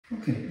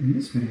Okay, in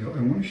this video,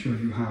 I want to show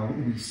you how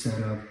we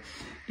set up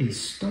a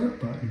start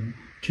button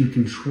to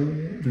control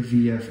the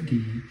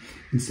VFD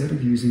instead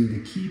of using the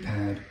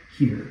keypad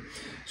here.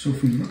 So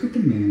if we look at the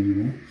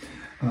manual,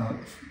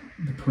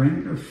 the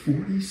parameter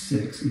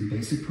 46 in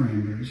basic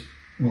parameters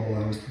will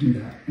allow us to do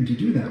that. And to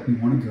do that, we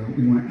want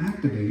to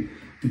activate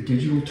the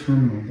digital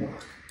terminal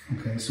block.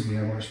 Okay, so we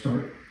have our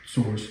start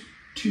source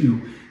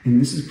 2, and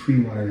this is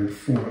pre-wired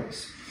for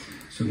us.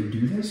 So to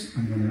do this,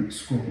 I'm going to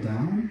scroll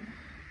down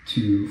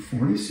to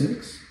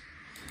 46.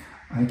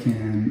 I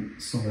can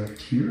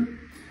select here.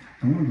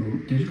 I want to go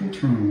digital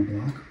terminal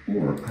block,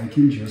 or I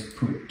can just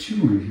put 2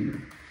 in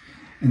here,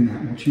 and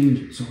that will change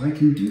it. So I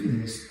can do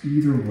this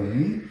either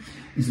way,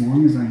 as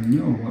long as I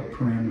know what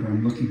parameter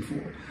I'm looking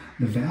for.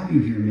 The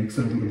value here makes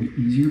it a little bit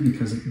easier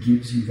because it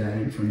gives you that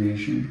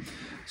information.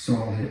 So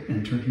I'll hit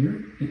enter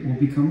here. It will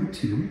become a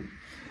 2.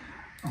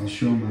 I'll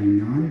show my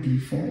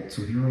non-default.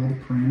 So here are all the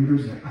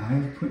parameters that I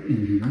have put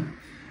in here.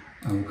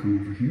 I will come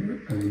over here.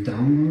 I will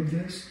download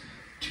this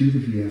to the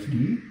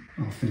VFD.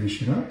 I'll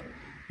finish it up.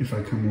 If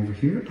I come over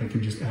here, I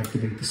can just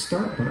activate the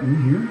start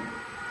button here,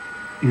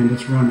 and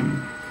it's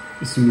running.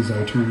 As soon as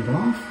I turn it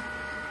off,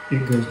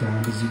 it goes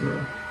down to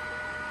 0.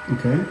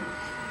 Okay?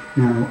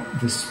 Now,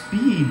 the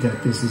speed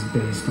that this is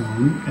based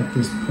on at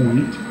this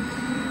point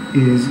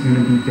is going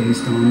to be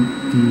based on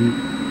the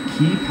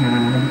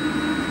keypad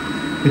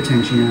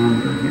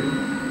potentiometer here.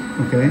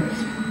 Okay?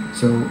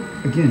 So,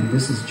 again,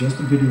 this is just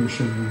a video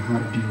showing you how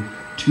to do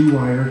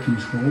 2-wire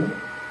control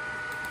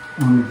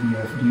on the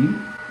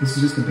VFD. This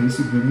is just a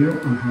basic video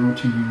on how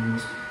to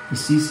use the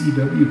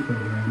CCW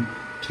program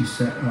to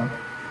set up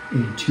a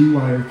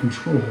 2-wire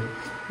control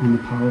on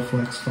the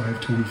PowerFlex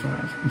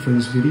 525. And for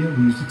this video,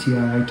 we used the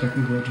TII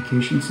Technical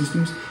Education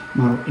Systems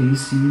model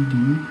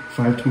ACD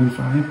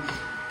 525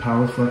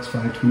 PowerFlex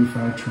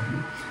 525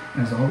 trainer.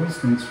 As always,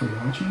 thanks for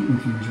watching.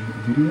 If you enjoyed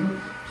the video,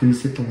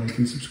 please hit the like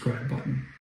and subscribe button.